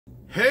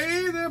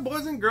Hey there,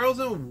 boys and girls,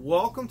 and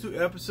welcome to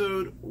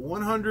episode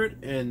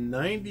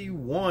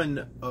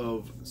 191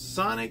 of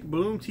Sonic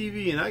Boom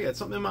TV, and I got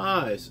something in my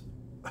eyes.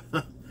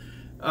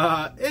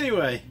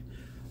 Anyway,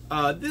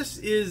 this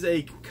is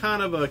a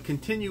kind of a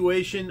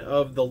continuation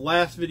of the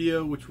last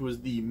video, which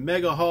was the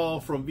Mega Haul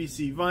from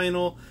VC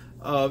Vinyl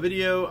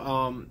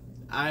video.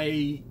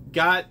 I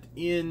got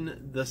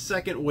in the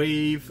second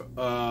wave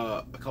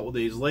a couple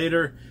days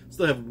later.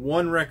 Still have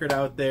one record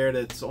out there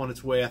that's on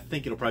its way. I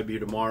think it'll probably be here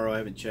tomorrow. I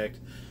haven't checked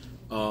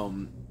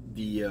the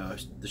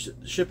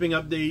shipping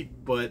update,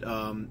 but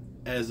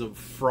as of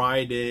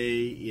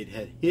Friday, it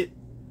had hit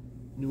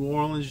New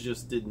Orleans,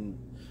 just didn't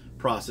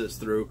process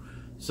through.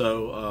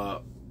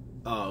 So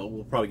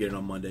we'll probably get it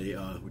on Monday,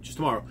 which is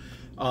tomorrow.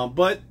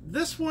 But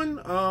this one,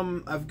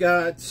 I've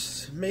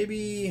got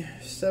maybe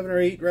 7 or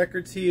 8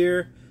 records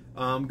here.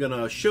 I'm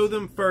gonna show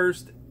them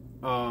first,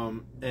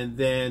 and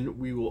then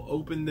we will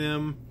open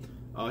them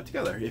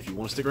together. If you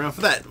want to stick around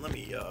for that, let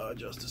me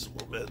adjust this a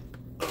little bit.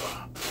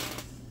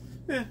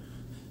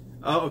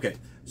 Okay,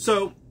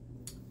 so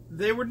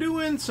they were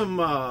doing some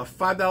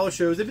 $5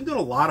 shows. They've been doing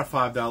a lot of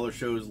 $5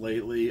 shows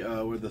lately,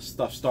 where the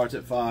stuff starts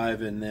at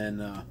 $5, and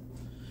then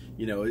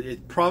you know,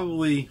 it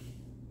probably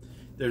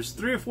there's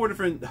 3 or 4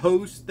 different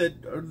hosts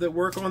that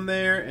work on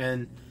there,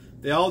 and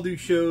they all do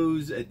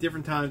shows at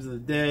different times of the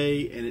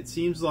day, and it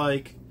seems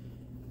like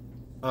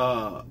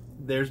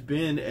there's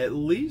been at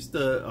least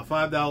a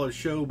 $5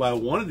 show by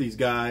one of these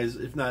guys,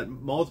 if not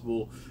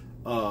multiple,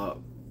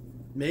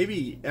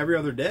 maybe every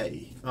other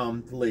day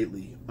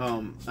lately.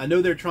 I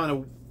know they're trying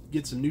to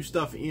get some new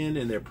stuff in,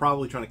 and they're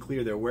probably trying to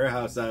clear their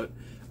warehouse out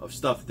of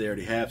stuff that they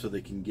already have so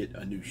they can get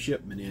a new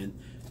shipment in.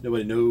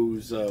 Nobody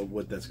knows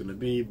what that's going to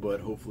be,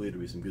 but hopefully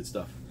it'll be some good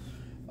stuff.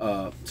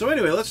 So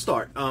anyway, let's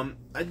start. On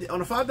a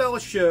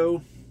 $5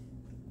 show,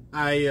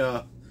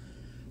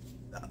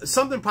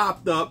 something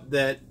popped up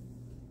that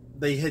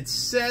they had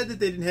said that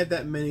they didn't have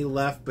that many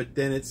left, but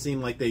then it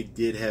seemed like they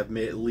did have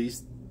at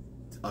least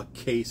a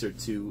case or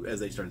 2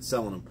 as they started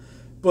selling them.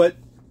 But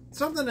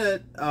something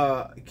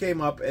that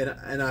came up,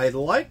 and I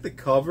liked the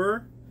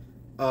cover,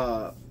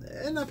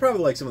 and I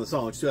probably like some of the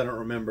songs too. I don't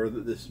remember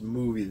this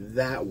movie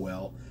that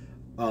well,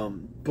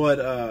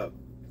 but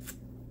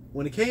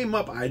when it came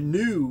up, I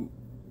knew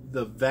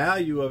the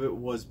value of it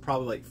was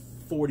probably like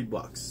 $40,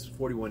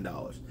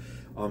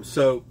 $41.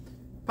 So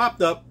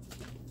popped up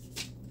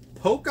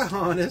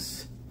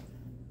Pocahontas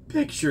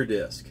picture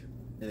disc,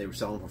 and they were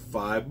selling for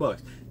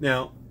 $5.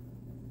 Now,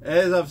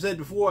 as I've said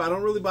before, I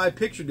don't really buy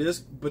picture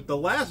disc, but the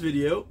last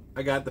video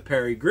I got the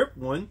Perry Grip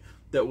one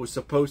that was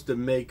supposed to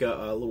make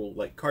a little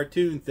like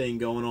cartoon thing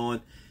going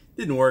on.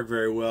 Didn't work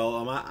very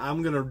well.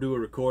 I'm gonna do a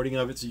recording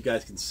of it so you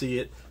guys can see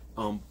it,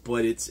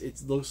 but it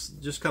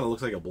just kind of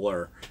looks like a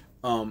blur.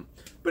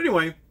 But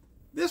anyway,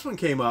 this one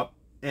came up,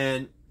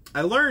 and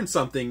I learned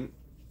something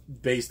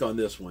based on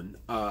this one.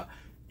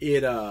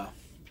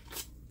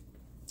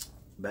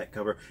 Back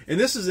cover, and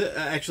this is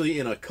actually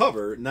in a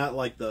cover, not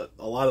like a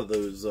lot of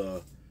those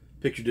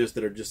picture discs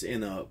that are just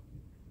in a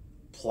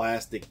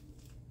plastic,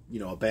 you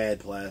know, a bad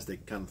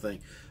plastic kind of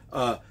thing.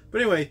 But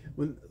anyway,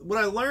 what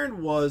I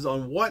learned was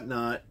on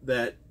Whatnot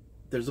that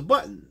there's a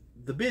button,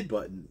 the bid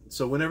button.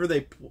 So whenever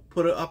they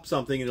put up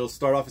something, it'll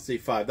start off and say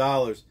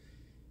 $5.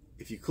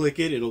 If you click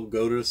it, it'll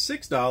go to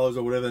 $6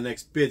 or whatever the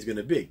next bid's going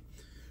to be.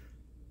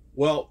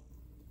 Well,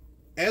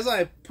 as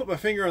I put my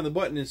finger on the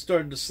button and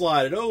started to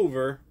slide it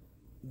over,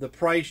 the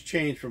price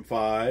changed from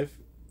 5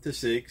 to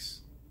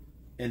 6,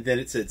 and then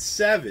it said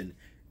 7.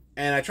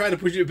 And I tried to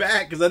push it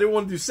back because I didn't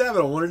want to do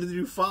 7. I wanted to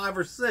do 5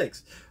 or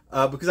 6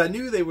 because I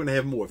knew they were going to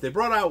have more. If they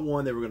brought out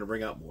one, they were going to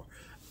bring out more.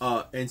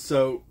 And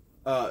so,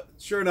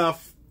 sure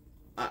enough,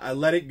 I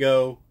let it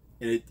go,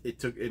 and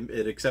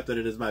it accepted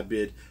it as my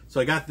bid. So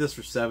I got this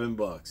for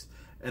 $7.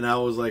 And I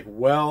was like,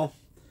 well,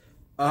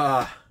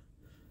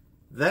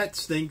 that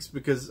stinks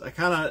because I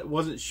kind of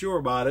wasn't sure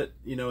about it,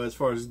 you know, as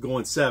far as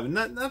going 7.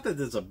 Not that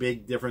there's a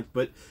big difference,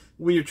 but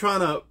when you're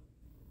trying to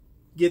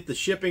get the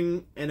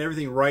shipping and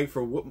everything right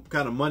for what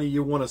kind of money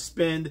you want to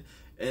spend,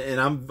 and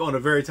I'm on a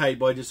very tight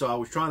budget, so I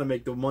was trying to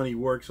make the money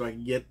work so I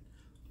can get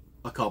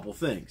a couple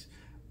things.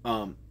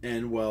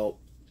 And, well,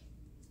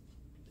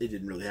 it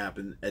didn't really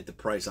happen at the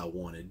price I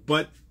wanted,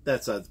 but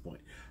that's not the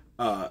point.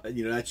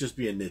 You know, that's just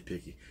being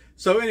nitpicky.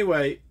 So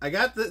anyway, I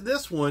got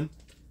this one,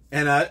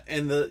 and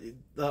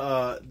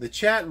the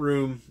chat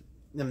room,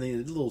 I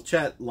mean, the little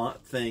chat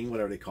thing,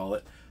 whatever they call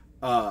it.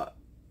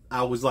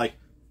 I was like,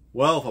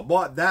 well, if I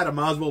bought that, I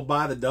might as well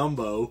buy the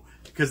Dumbo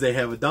because they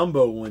have a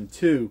Dumbo one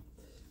too.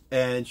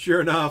 And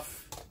sure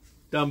enough,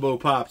 Dumbo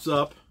pops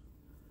up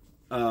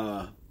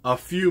a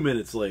few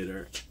minutes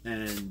later,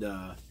 and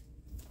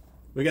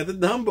we got the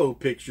Dumbo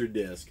picture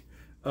disc.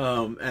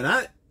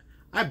 And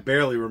I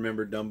barely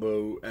remember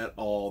Dumbo at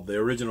all, the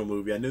original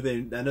movie. I know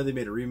they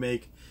made a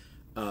remake,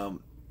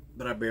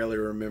 but I barely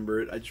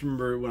remember it. I just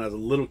remember when I was a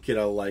little kid,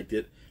 I liked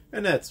it,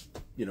 and that's,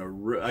 you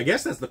know, I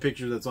guess that's the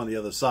picture that's on the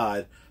other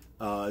side.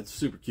 It's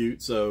super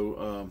cute.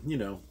 So you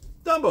know,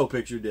 Dumbo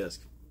picture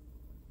disc.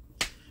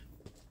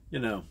 You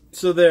know,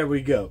 so there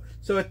we go.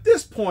 So at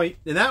this point,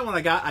 and that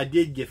one I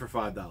did get for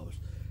 $5.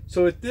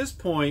 So at this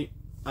point,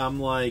 I'm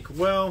like,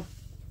 well,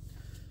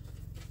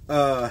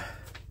 that's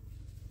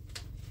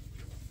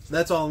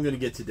all I'm going to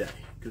get today.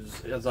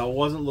 Because as I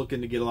wasn't looking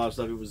to get a lot of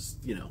stuff, it was,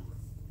 you know,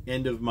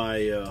 end of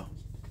my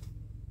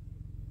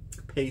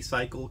pay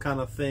cycle kind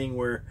of thing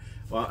where,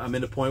 well, I'm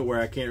in a point where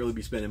I can't really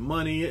be spending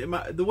money.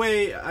 The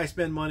way I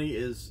spend money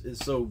is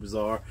so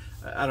bizarre.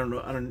 I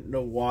don't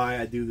know why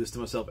I do this to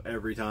myself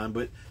every time,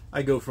 but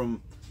I go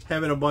from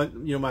having a bunch,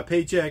 you know, my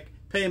paycheck,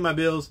 paying my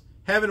bills,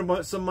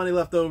 having some money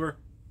left over,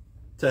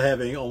 to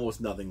having almost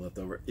nothing left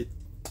over.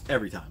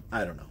 Every time.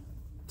 I don't know.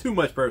 Too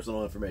much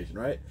personal information,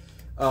 right?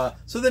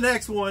 So the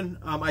next one,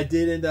 I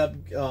did end up,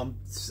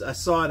 I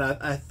saw it.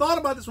 I thought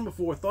about this one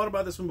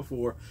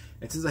before.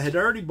 And since I had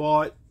already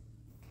bought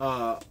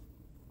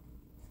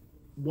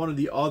one of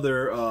the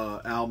other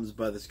albums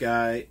by this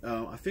guy,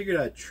 I figured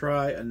I'd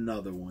try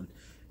another one.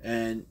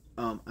 And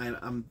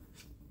I'm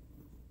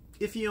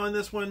iffy on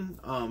this one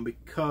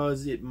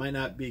because it might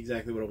not be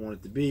exactly what I want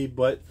it to be.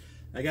 But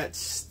I got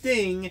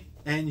Sting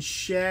and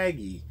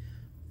Shaggy,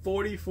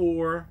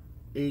 44,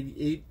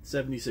 88,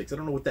 76. I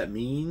don't know what that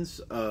means,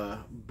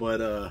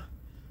 but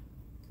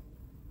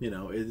you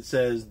know, it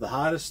says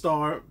black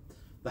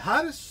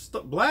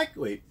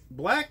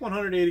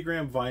 180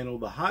 gram vinyl,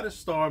 the hottest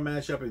star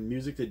mashup in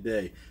music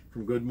today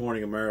from Good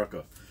Morning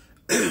America.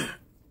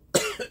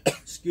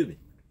 Excuse me.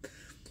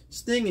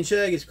 Sting and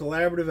Shaggy's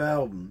collaborative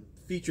album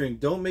featuring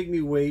Don't Make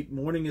Me Wait,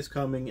 Morning Is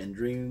Coming, and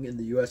Dreaming in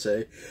the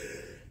USA,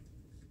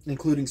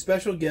 including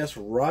special guests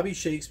Robbie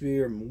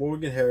Shakespeare,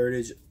 Morgan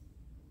Heritage,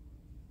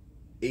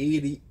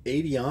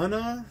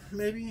 Adiana,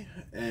 maybe,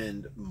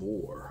 and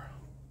more.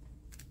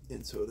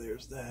 And so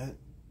there's that.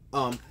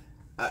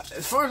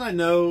 As far as I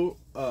know,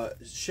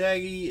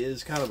 Shaggy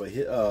is kind of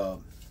a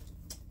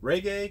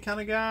reggae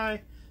kind of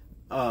guy.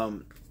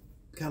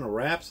 Kind of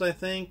raps, I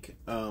think.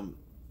 I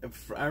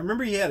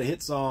remember he had a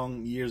hit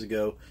song years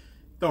ago.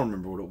 Don't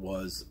remember what it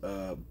was,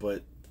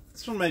 but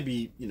this one might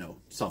be, you know,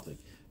 something.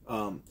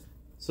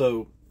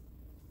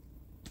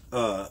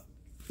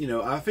 You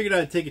know, I figured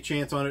I'd take a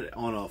chance on it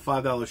on a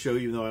 $5 show,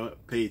 even though I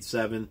paid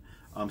 $7.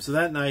 So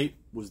that night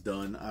was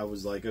done. I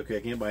was like, okay,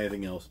 I can't buy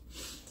anything else.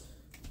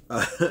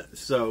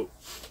 So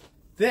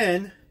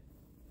then,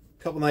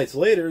 a couple nights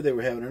later, they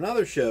were having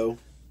another show,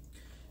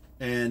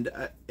 and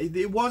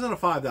it wasn't a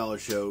 $5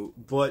 show,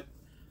 but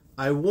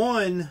I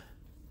won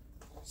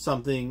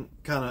something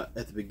kind of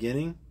at the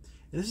beginning.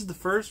 And this is the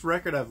first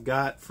record I've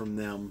got from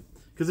them,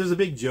 because there's a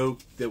big joke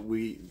that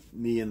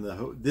me and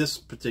this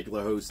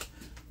particular host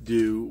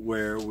do,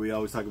 where we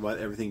always talk about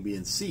everything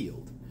being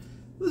sealed.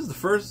 This is the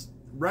first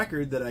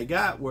record that I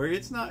got where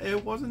it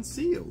wasn't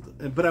sealed,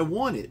 but I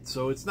won it,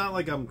 so it's not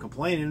like I'm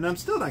complaining, and I'm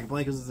still not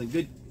complaining because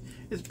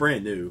it's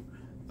brand new,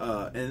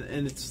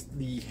 and it's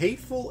the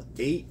Hateful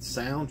Eight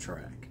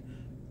soundtrack,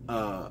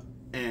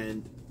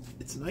 and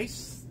it's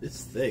nice,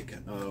 it's thick.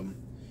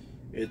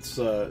 It's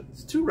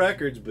 2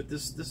 records, but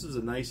this is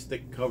a nice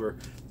thick cover,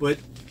 but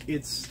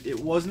it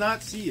was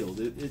not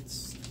sealed.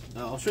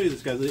 I'll show you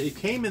this, guys. It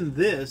came in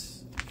this.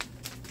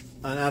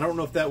 And I don't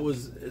know if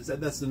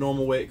that's the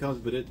normal way it comes,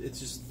 but it's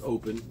just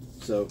open.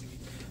 So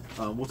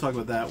we'll talk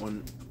about that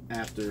one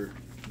after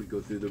we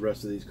go through the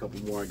rest of these couple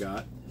more I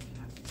got.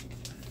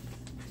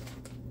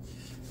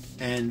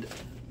 And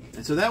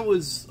so that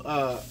was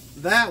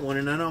that one,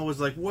 and then I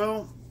was like,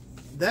 well,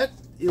 that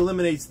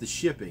eliminates the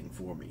shipping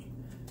for me,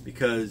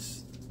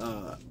 because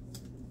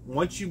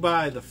once you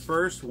buy the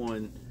first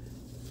one,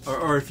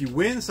 or if you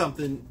win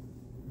something,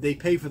 they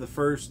pay for the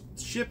first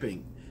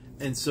shipping.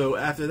 And so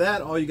after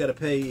that, all you got to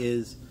pay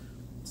is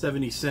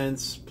 70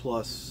 cents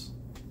plus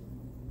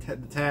the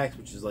tax,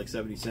 which is like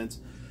 70 cents.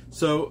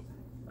 So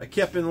I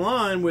kept in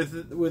line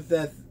with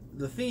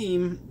the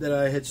theme that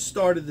I had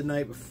started the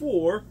night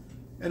before,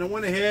 and I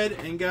went ahead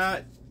and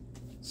got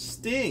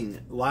Sting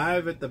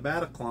live at the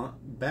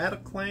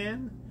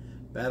Bataclan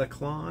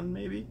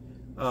maybe.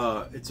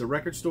 It's a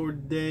record store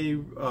day.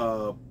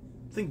 I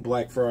think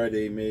Black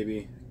Friday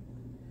maybe.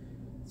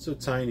 It's so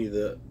tiny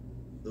the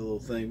little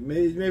thing.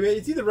 Maybe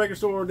it's either record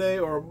store day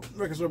or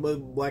record store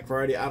Black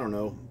Friday. I don't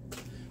know.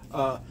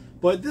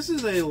 But this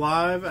is a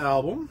live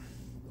album.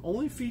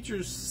 Only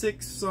features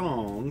 6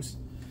 songs.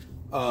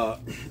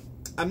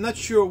 I'm not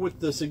sure what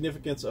the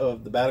significance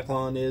of the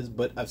Bataclan is,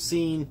 but I've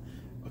seen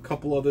a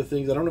couple other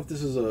things. I don't know if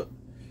this is one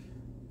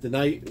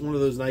of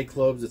those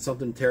nightclubs that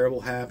something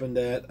terrible happened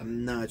at.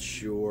 I'm not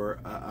sure.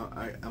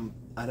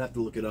 I'd have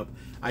to look it up.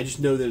 I just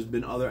know there's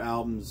been other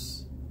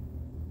albums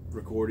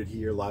recorded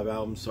here, live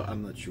albums, so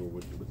I'm not sure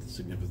what the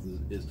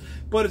significance is,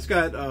 but it's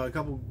got a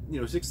couple,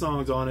 6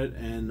 songs on it,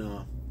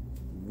 and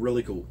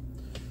really cool.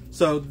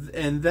 So,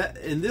 and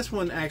this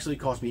one actually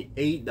cost me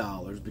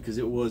 $8, because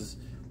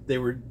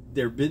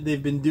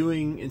they've been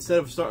doing, instead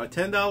of a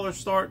 $10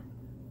 start,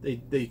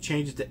 they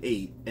changed it to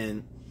 $8,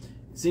 and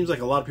it seems like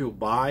a lot of people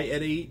buy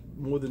at $8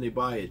 more than they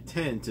buy at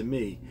 $10 to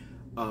me.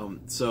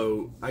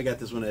 So I got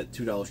this one at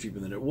 $2 cheaper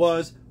than it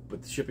was,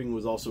 but the shipping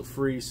was also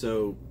free,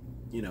 so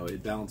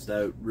it balanced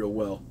out real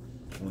well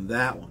on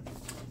that one.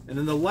 And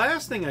then the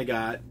last thing I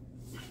got,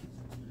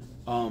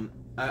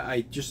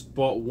 I just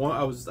bought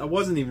one. I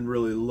wasn't even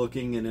really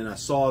looking, and then I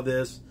saw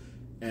this,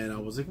 and I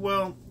was like,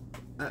 well,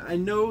 I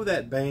know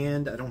that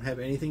band. I don't have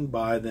anything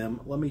by them.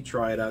 Let me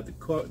try it out.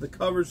 The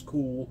cover's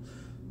cool,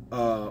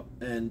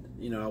 and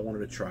you know, I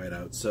wanted to try it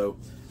out. So,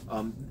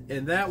 and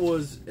that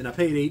was, and I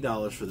paid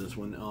 $8 for this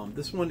one.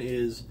 This one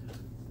is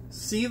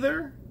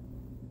Seether.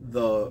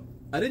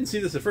 I didn't see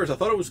this at first. I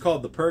thought it was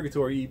called the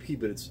Purgatory EP,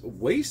 but it's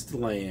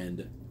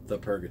Wasteland, the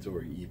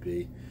Purgatory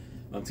EP.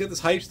 It's got this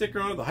hype sticker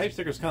on it. The hype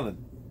sticker is kind of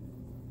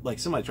like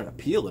somebody trying to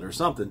peel it or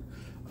something.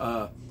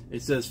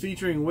 It says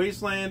featuring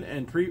Wasteland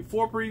and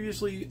 4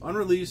 previously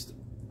unreleased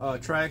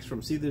tracks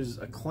from Seether's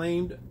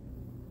acclaimed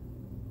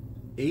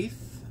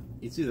 8th.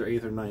 It's either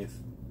 8th or 9th.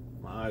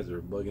 My eyes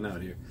are bugging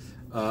out here.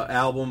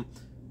 Album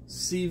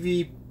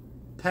CV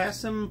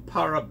Passum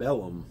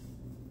Parabellum.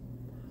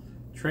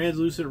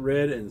 Translucent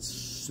red and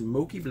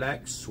smoky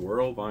black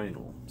swirl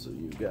vinyl. So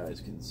you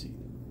guys can see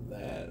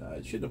that.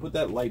 I should have put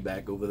that light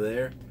back over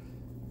there.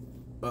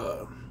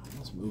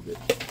 Let's move it.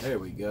 There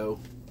we go.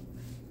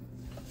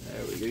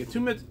 There we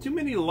go. Too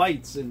many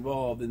lights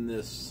involved in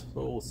this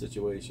whole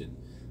situation.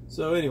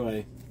 So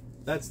anyway,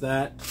 that's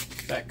that.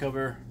 Back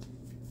cover.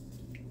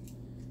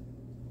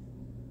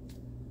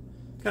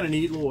 Kind of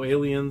neat, little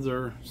aliens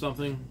or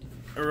something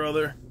or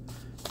other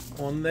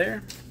on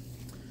there.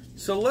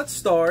 So let's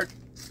start.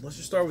 Let's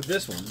just start with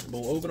this one.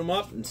 We'll open them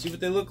up and see what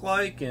they look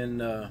like, and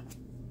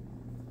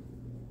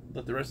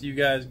let the rest of you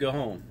guys go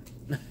home.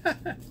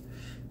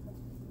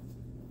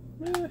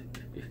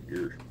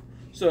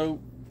 So,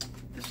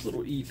 this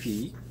little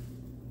EP,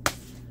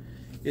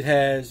 it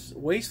has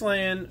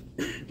Wasteland,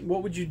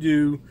 What Would You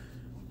Do,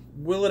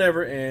 Will It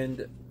Ever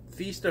End,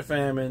 Feast or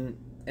Famine,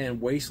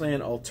 and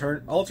Wasteland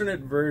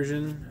alternate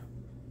version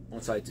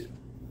on side 2.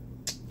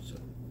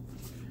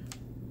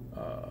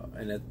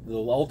 And the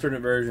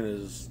alternate version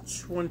is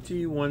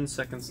 21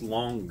 seconds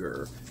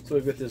longer. So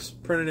we've got this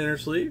printed inner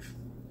sleeve.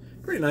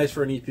 Pretty nice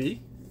for an EP.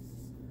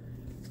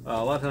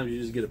 A lot of times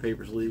you just get a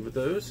paper sleeve with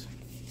those.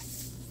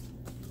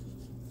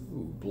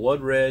 Ooh,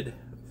 blood red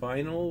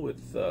vinyl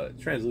with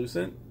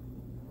translucent.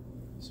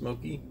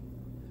 Smoky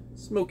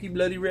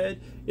bloody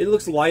red. It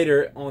looks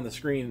lighter on the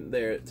screen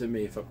there to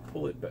me. If I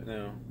pull it back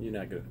now, you're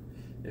not gonna.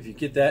 If you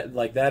get that,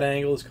 like that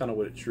angle is kind of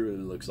what it truly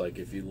looks like.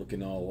 If you're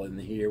looking all in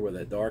here where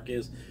that dark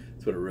is,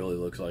 that's what it really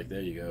looks like.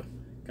 There you go.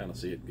 Kind of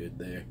see it good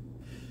there.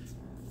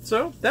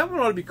 So that one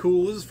ought to be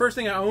cool. This is the first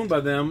thing I own by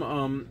them.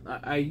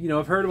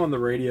 I've heard them on the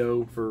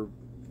radio for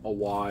a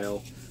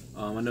while.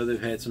 I know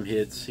they've had some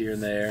hits here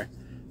and there,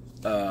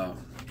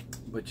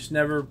 but just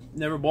never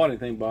bought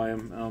anything by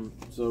them.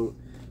 So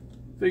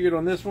figured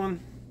on this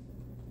one,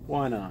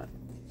 why not?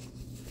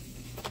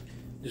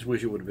 Just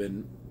wish it would have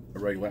been a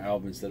regular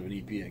album instead of an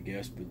EP, I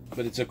guess.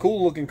 But it's a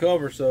cool looking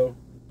cover, so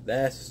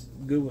that's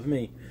good with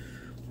me.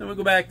 Then we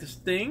go back to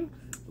Sting,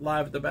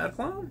 Live at the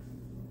Bataclan,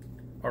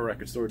 our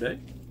record store day.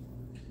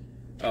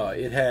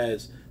 It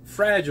has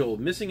Fragile,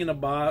 Message in a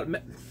Bottle,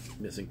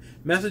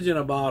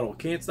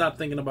 Can't Stop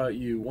Thinking About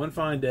You, One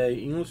Fine Day,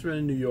 Englishman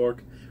in New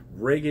York,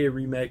 Reggae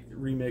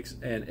remix,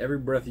 and Every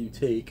Breath You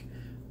Take.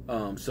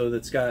 So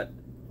that's got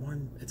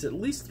it's at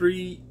least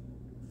three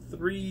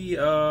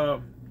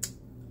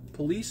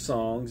Police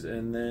songs,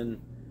 and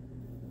then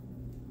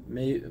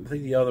I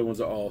think the other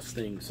ones are all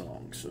Sting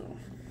songs. So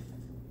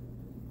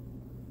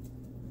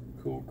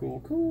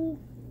cool.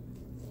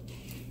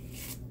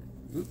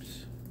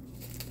 Oops,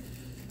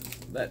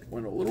 that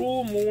went a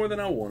little more than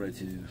I wanted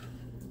to.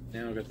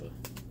 Now I got the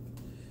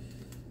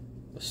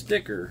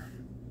sticker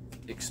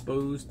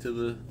exposed to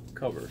the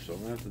cover, so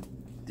I'm gonna have to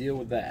deal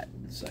with that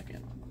in a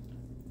second.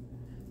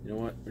 You know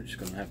what? We're just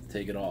gonna have to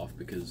take it off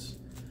because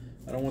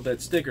I don't want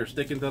that sticker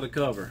sticking to the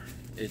cover.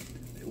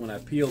 When I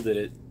peeled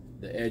it,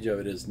 the edge of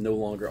it is no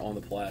longer on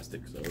the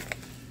plastic, so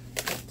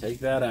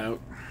take that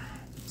out,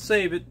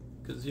 save it,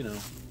 because you know,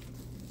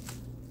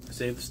 I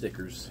save the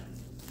stickers.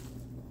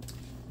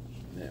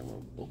 Then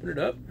we'll open it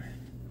up.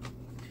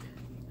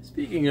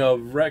 Speaking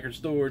of record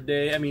store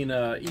day,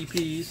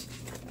 EPs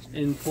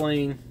in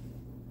plain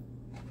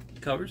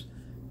covers.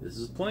 This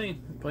is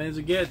plain as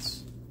it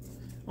gets.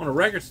 On a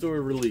record store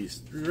day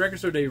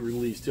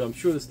release too. I'm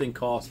sure this thing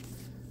cost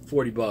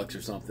 $40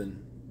 or something.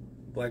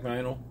 Black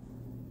vinyl.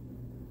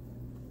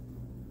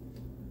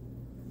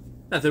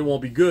 Not that it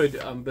won't be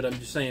good, but I'm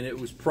just saying it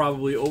was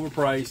probably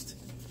overpriced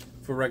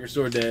for record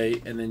store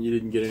day, and then you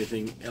didn't get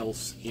anything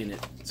else in it.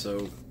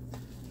 So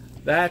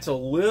that's a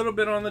little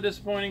bit on the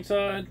disappointing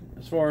side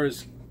as far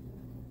as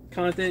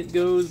content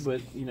goes,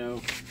 but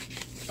the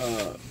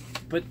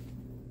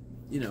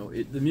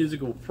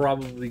music will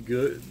probably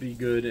be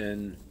good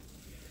and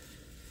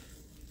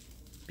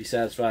be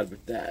satisfied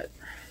with that.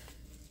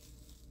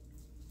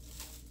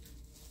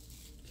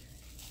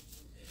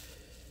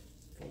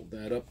 Fold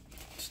that up,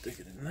 stick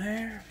it in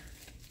there.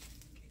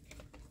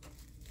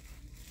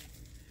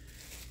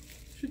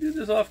 Should do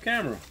this off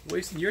camera,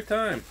 wasting your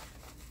time.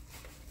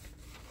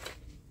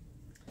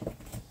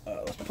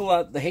 Let's pull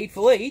out the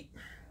Hateful Eight.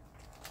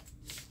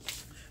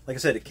 Like I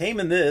said, it came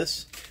in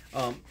this.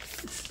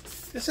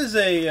 This is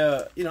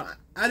a, you know,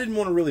 I didn't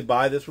want to really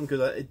buy this one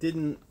because it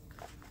didn't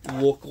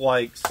look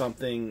like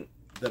something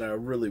that I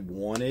really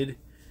wanted.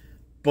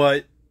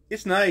 But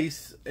it's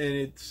nice, and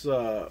it's,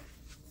 you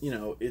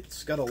know,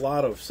 it's got a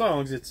lot of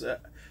songs. It's,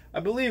 I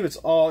believe it's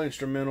all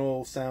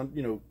instrumental sound,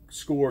 you know,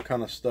 score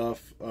kind of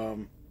stuff.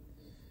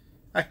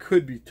 I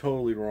could be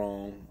totally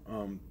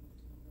wrong.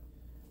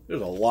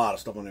 There's a lot of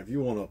stuff on there. If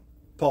you want to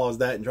pause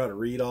that and try to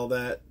read all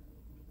that,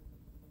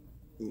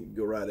 you can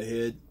go right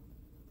ahead.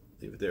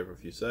 Leave it there for a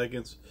few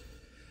seconds.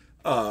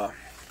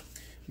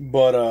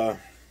 But I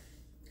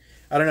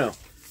don't know.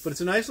 But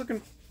it's a nice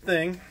looking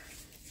thing.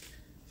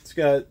 It's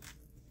got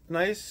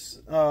nice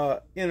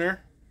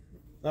inner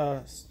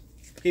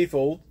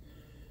gatefold.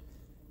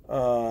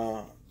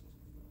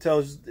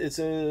 It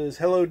says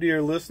hello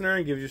dear listener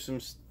and gives you some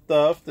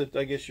stuff that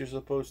I guess you're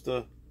supposed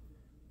to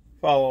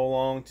follow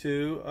along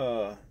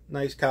to.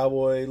 Nice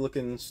cowboy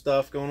looking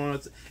stuff going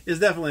on. It's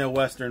definitely a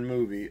Western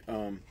movie.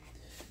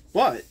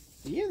 But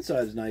the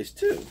inside is nice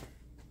too.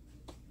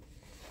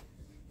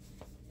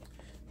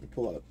 We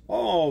pull out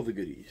all the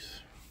goodies.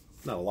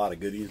 Not a lot of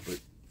goodies,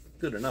 but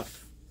good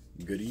enough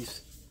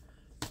goodies.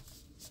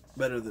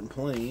 Better than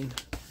plain.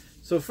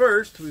 So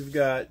first, we've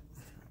got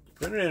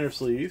printed inner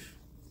sleeve.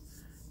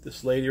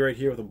 This lady right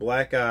here with a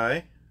black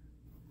eye.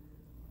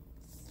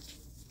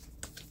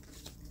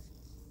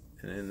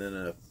 And then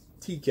a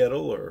tea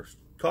kettle or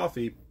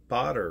coffee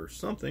pot or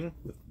something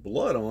with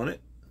blood on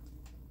it.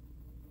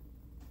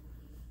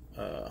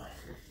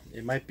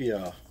 It might be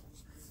a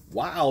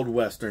wild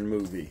Western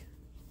movie.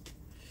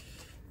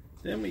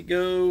 Then we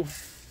go,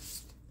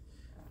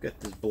 got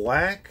this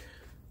black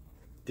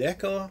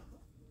Decca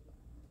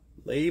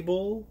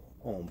label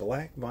on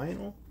black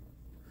vinyl.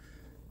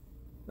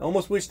 I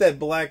almost wish that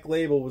black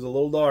label was a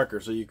little darker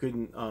so you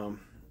couldn't,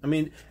 I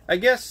mean, I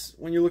guess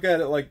when you look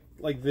at it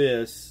like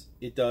this,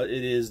 it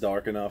is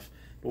dark enough.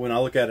 But when I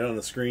look at it on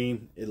the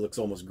screen, it looks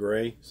almost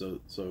gray. So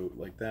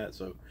like that.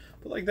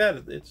 But like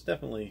that, it's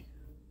definitely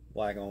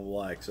black on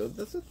black. So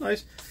that's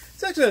nice.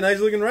 It's actually a nice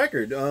looking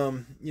record.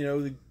 You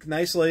know, the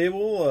nice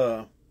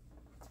label.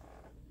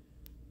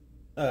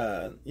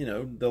 You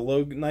know,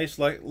 the nice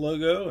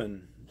logo,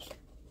 and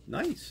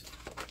nice.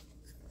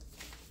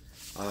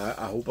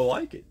 I hope I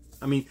like it.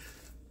 I mean,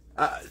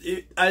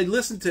 I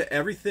listened to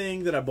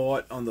everything that I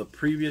bought on the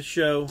previous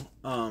show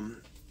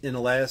in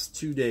the last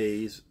 2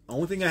 days. The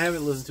only thing I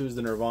haven't listened to is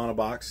the Nirvana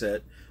box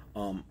set,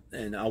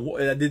 and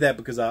I did that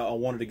because I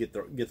wanted to get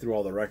through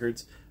all the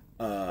records.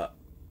 But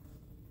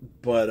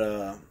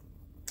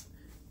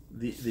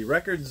the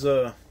records,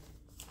 you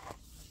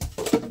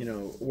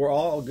know, were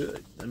all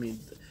good. I mean,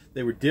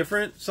 they were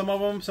different. Some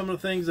of the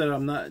things that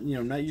I'm not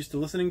used to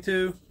listening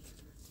to.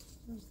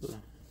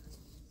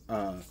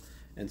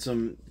 And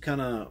some kind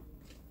of,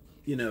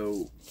 you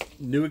know,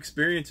 new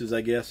experiences,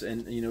 I guess.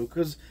 And, you know,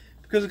 because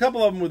a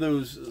couple of them were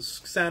those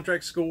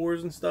soundtrack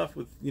scores and stuff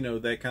with, you know,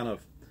 that kind of,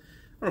 I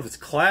don't know if it's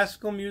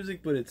classical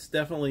music, but it's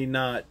definitely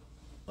not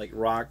like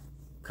rock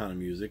kind of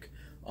music.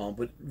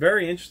 But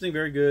very interesting,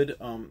 very good.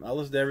 I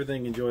listened to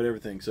everything, enjoyed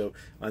everything. So,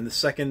 and the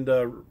second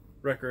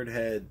record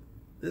had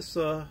this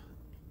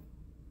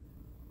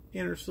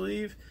inner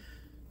sleeve,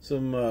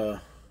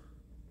 some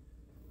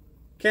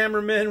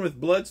cameramen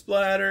with blood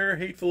splatter,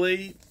 Hateful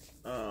Eight,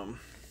 the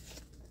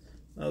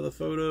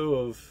photo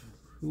of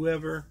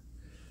whoever.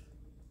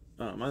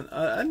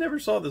 I never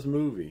saw this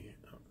movie.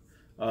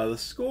 The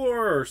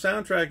score or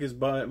soundtrack is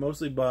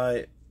mostly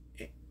by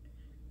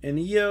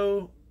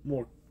Ennio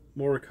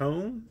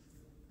Morricone.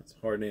 That's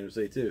a hard name to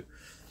say too.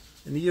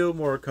 Ennio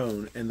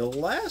Morricone. And the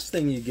last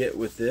thing you get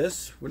with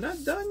this, we're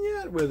not done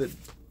yet with it.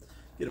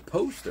 Get a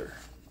poster.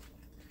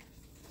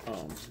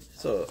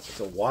 It's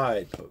a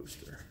wide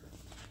poster.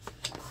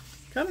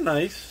 Kind of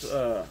nice.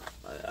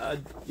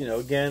 You know,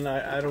 again,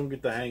 I don't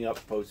get to hang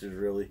up posters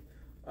really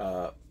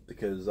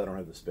because I don't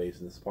have the space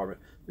in this apartment.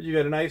 But you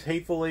got a nice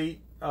Hateful Eight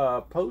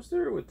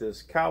poster with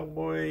this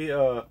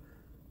cowboy,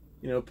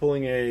 you know,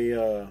 pulling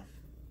a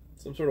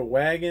some sort of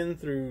wagon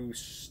through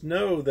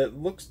snow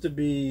that looks to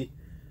be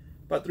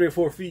about 3 or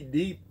 4 feet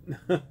deep.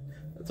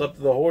 It's up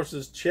to the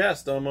horse's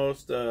chest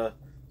almost.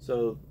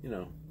 So you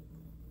know,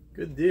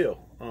 good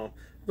deal. I'll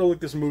look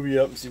this movie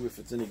up and see if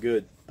it's any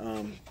good.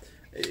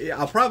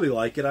 I'll probably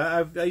like it.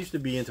 I used to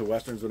be into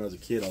westerns when I was a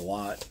kid a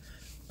lot.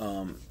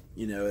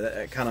 You know,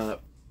 that kind of,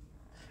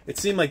 it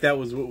seemed like that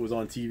was what was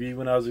on TV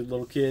when I was a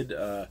little kid.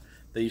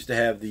 They used to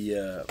have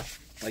the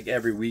like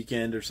every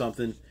weekend or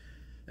something.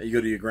 You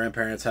go to your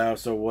grandparents'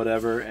 house or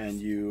whatever, and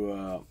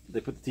you they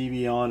put the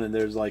TV on, and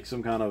there's like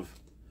some kind of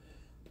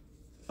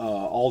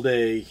all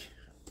day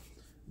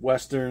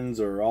westerns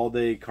or all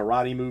day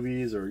karate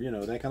movies or, you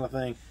know, that kind of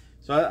thing.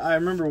 So I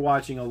remember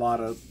watching a lot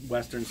of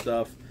western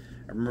stuff.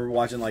 I remember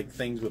watching like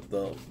things with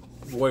the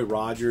Roy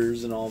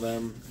Rogers and all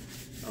them.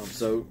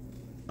 So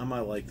I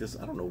might like this.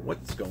 I don't know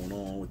what's going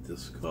on with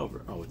this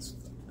cover. Oh, it's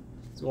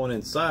going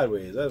in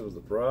sideways. That was the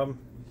problem.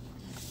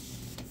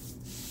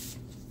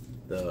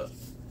 The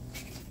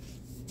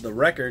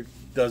record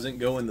doesn't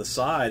go in the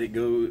side.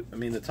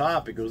 The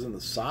top, it goes in the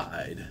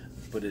side,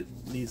 but it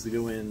needs to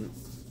go in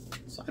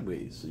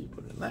sideways, so you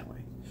put it in that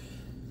way.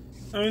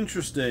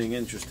 Interesting,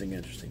 interesting,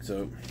 interesting.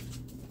 So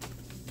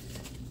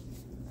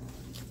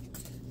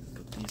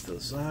put these to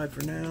the side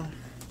for now.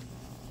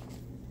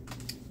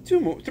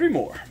 Three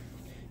more.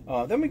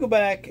 Then we go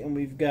back and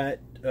we've got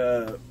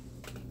the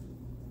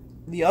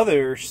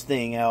other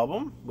Sting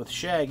album with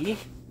Shaggy.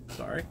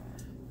 Sorry,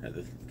 I had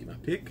to get my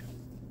pick.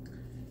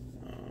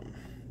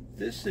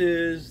 This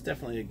is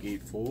definitely a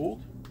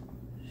gatefold.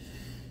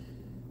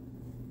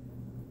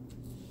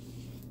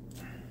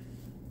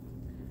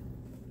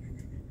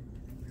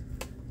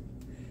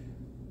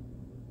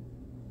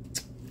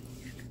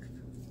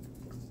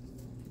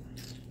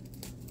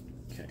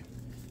 Okay,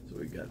 so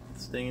we got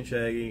Sting and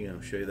Shaggy.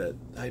 I'll show you that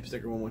hype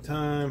sticker one more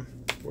time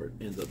before it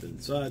ends up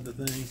inside the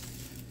thing.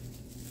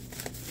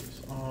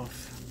 It's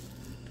off.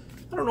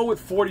 I don't know what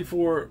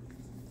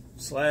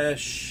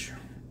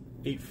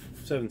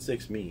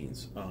 44/876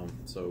 means,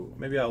 so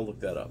maybe I'll look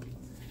that up.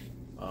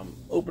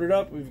 Open it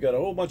up. We've got a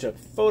whole bunch of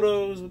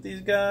photos with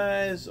these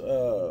guys.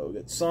 We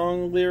got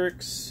song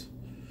lyrics.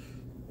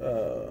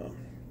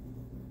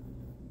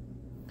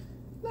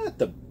 Not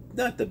the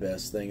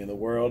best thing in the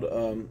world.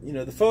 You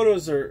know, the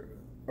photos are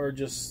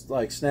just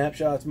like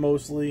snapshots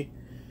mostly.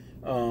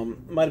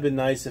 Might have been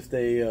nice if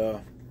they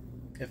had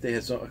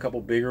a couple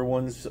bigger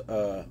ones.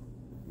 You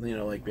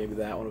know, like maybe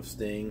that one of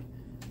Sting.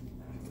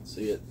 You can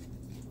see it.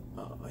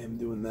 I am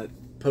doing that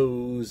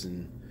pose,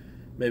 and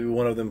maybe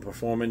one of them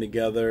performing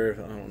together.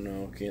 I don't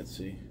know. Can't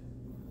see.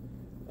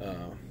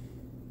 I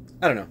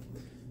don't know.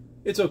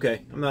 It's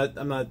okay. I'm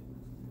not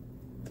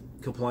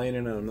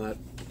complaining, and I'm not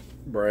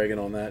bragging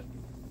on that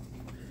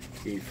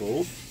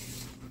gatefold.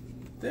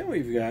 Then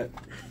we've got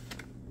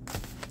a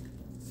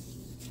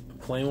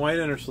plain white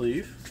inner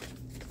sleeve,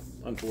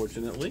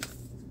 unfortunately.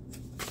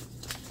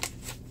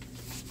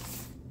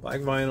 Black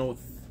vinyl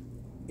with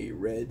a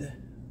red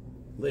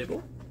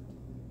label.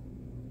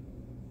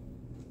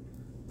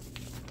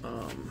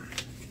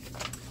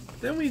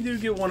 Then we do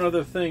get one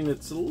other thing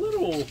that's a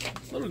little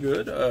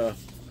good.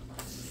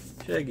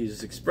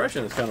 Shaggy's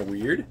expression is kind of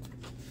weird,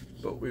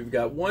 but we've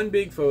got one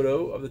big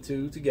photo of the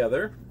two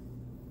together.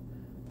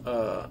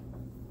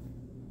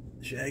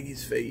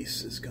 Shaggy's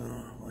face is kind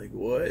of like,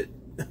 what?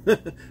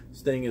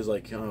 Sting is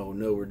like, oh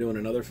no, we're doing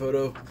another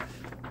photo.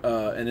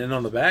 And then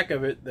on the back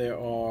of it, there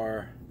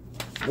are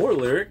more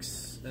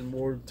lyrics and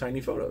more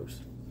tiny photos.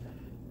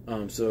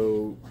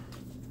 So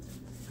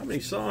how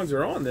many songs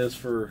are on this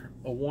for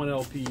a 1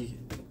 LP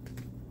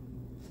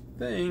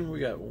thing? We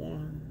got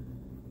one.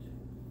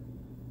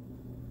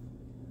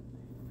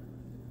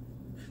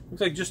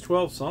 Looks like just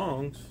 12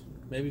 songs,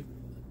 maybe.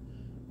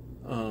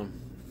 So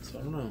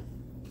I don't know.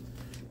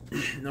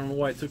 I don't know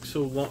why it took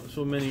so long,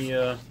 so many.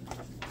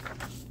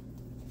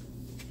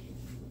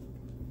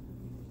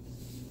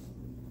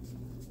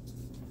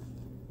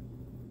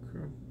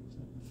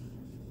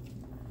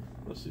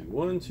 Let's see.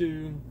 1,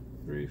 2,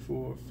 3,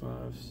 4,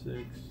 5,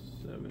 6,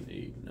 7,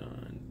 8,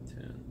 9,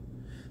 10.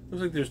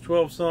 Looks like there's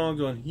 12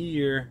 songs on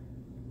here.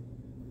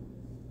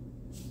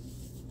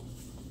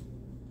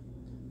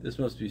 This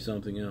must be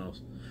something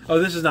else. Oh,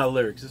 this is not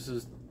lyrics.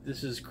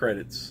 This is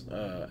credits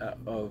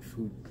of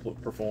who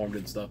performed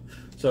and stuff.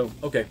 So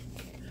okay,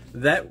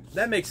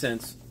 that makes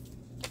sense.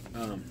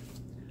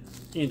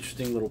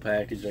 Interesting little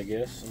package, I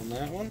guess, on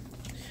that one.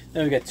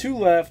 Now we got two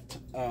left.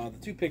 The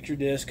 2 picture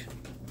disc,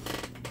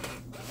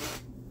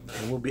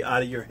 and we'll be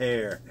out of your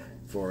hair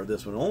for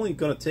this one. Only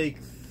gonna take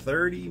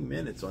 30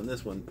 minutes on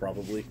this one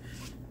probably.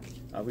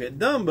 We got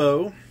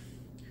Dumbo,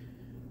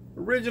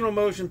 original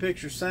motion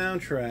picture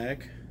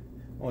soundtrack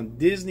on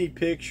Disney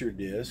picture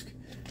disc.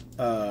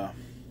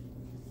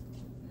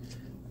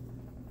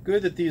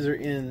 Good that these are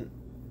in,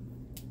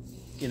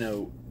 you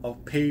know, a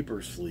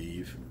paper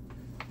sleeve.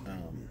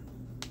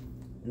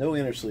 No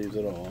inner sleeves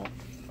at all.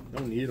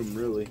 Don't need them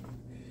really.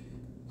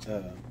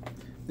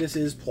 This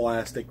is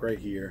plastic right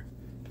here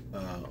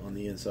on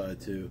the inside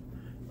too.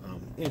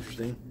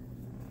 Interesting.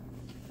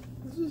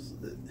 This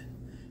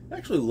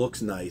actually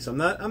looks nice. I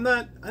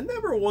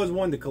never was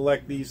one to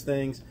collect these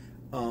things,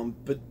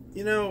 but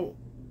you know,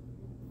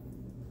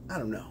 I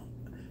don't know.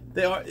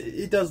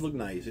 It does look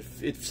nice.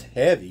 It's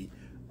heavy.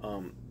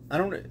 I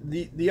don't.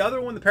 The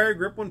other one, the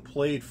Paragrip one,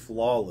 played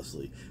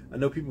flawlessly. I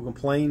know people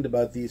complained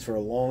about these for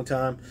a long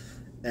time,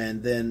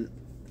 and then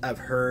I've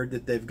heard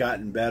that they've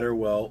gotten better.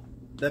 Well,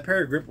 that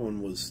Paragrip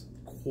one was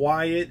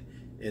quiet,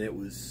 and it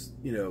was,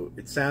 you know,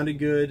 it sounded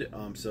good.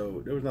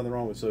 So there was nothing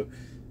wrong with it. So I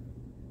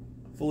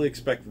fully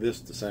expect this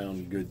to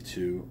sound good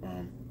too.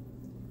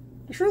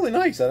 It's really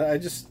nice. I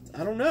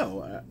don't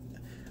know.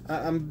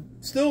 I'm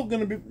still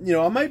gonna be, you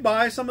know, I might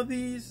buy some of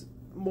these,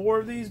 more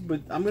of these,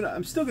 but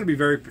I'm still gonna be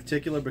very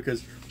particular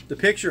because the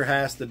picture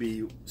has to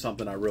be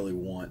something I really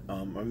want.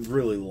 I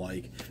really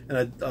like,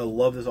 and I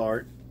love this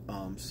art.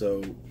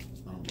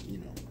 You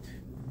know,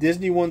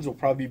 Disney ones will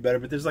probably be better,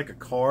 but there's like a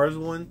Cars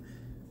one,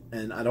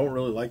 and I don't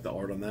really like the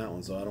art on that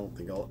one, so I don't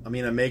think I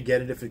mean, I may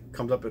get it if it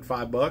comes up at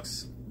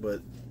 $5,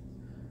 but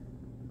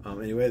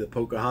anyway, the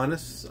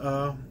Pocahontas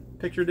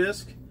picture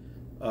disc,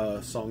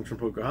 songs from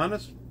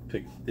Pocahontas.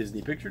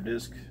 Disney picture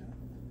disc.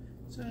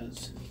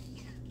 says.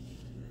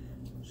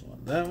 So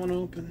let that one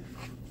open.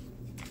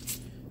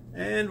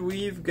 And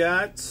we've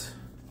got...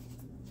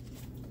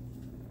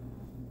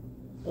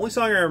 Only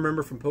song I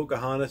remember from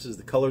Pocahontas is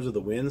the Colors of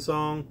the Wind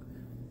song.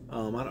 I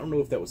don't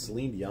know if that was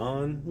Celine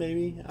Dion,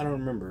 maybe. I don't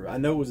remember. I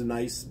know it was a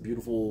nice,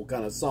 beautiful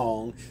kind of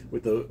song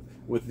with the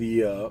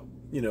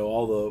you know,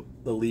 all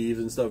the leaves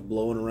and stuff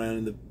blowing around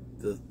in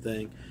the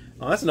thing.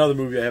 That's another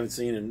movie I haven't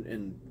seen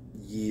in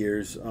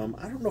years.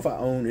 I don't know if I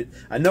own it.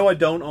 I know I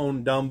don't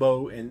own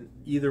Dumbo in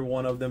either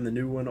one of them, the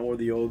new one or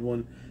the old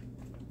one.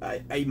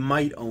 I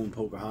might own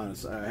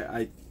Pocahontas.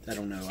 I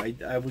don't know.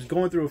 I was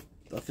going through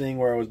a thing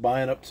where I was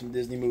buying up some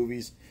Disney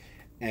movies,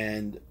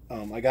 and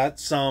I got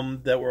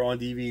some that were on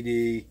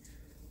DVD.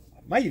 I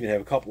might even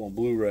have a couple on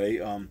Blu-ray.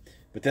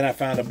 But then I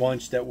found a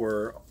bunch that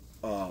were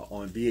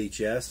on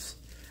VHS,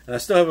 and I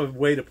still have a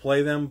way to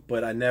play them,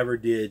 but I never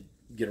did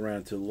get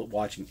around to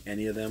watching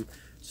any of them.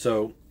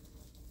 So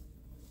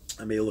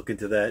I may look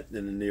into that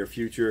in the near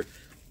future.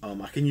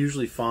 I can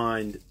usually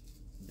find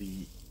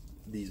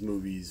these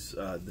movies,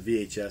 the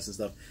VHS and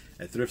stuff,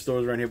 at thrift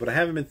stores around here, but I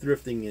haven't been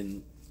thrifting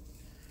in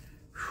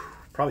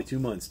probably 2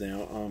 months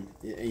now.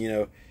 You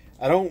know,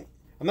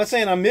 I'm not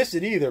saying I miss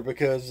it either,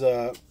 because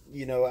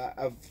you know,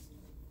 I've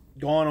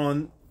gone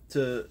on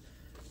to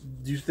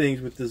do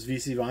things with this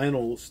VC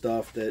vinyl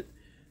stuff that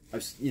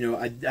you know,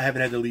 I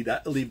haven't had to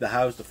leave the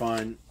house to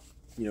find,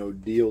 you know,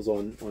 deals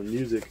on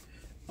music,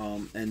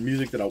 and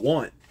music that I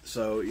want.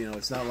 So, you know,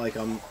 it's not like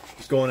I'm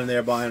just going in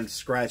there buying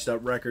scratched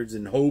up records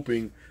and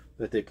hoping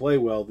that they play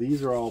well.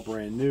 These are all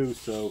brand new,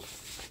 so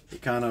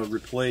it kind of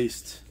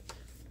replaced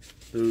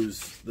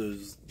those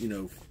you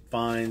know,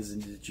 finds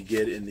that you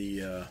get in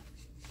the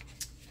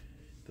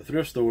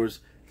thrift stores.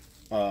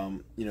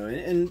 You know,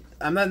 and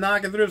I'm not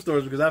knocking thrift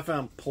stores, because I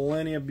found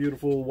plenty of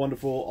beautiful,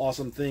 wonderful,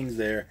 awesome things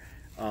there.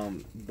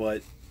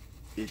 But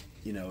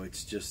you know,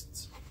 it's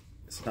just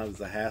sometimes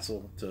a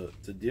hassle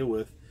to deal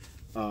with,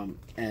 and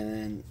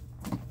then,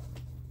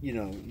 you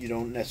know, you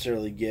don't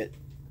necessarily get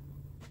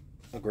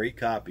a great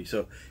copy.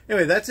 So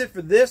anyway, that's it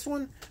for this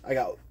one. I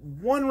got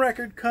one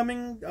record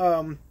coming,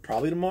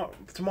 probably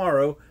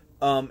tomorrow,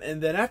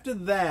 and then after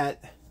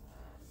that,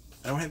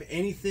 I don't have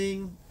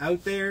anything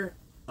out there.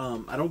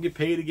 I don't get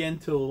paid again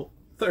till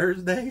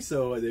Thursday,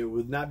 so there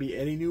would not be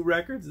any new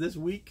records this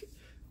week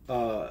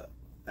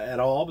at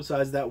all,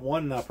 besides that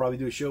one, and I'll probably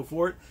do a show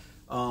for it.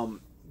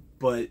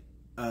 But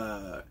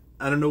I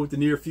don't know what the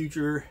near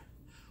future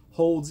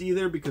holds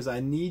either, because I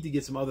need to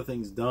get some other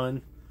things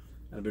done.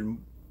 I've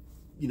been,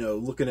 you know,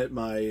 looking at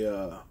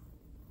my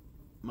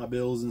my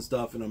bills and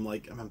stuff, and I'm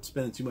like, I'm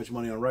spending too much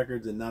money on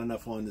records and not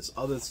enough on this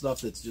other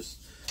stuff that's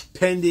just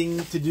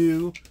pending to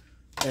do.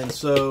 And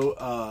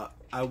so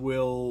I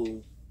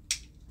will,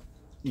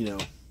 you know,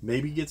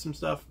 maybe get some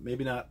stuff,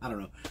 maybe not. I don't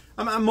know.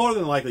 I'm more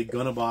than likely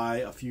gonna buy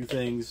a few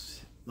things.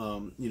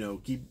 You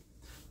know,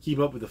 keep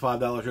up with the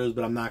 $5 shows,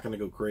 but I'm not gonna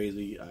go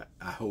crazy.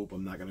 I hope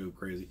I'm not gonna go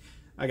crazy.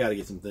 I got to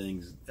get some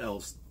things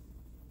else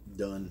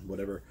done,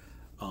 whatever.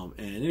 And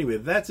anyway,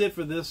 that's it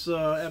for this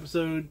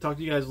episode. Talk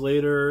to you guys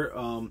later.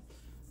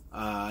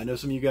 I know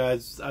some of you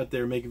guys out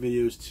there making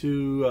videos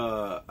too.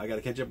 I got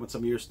to catch up with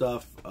some of your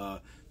stuff,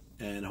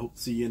 and I hope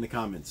to see you in the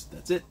comments.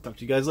 That's it. Talk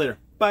to you guys later.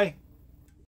 Bye.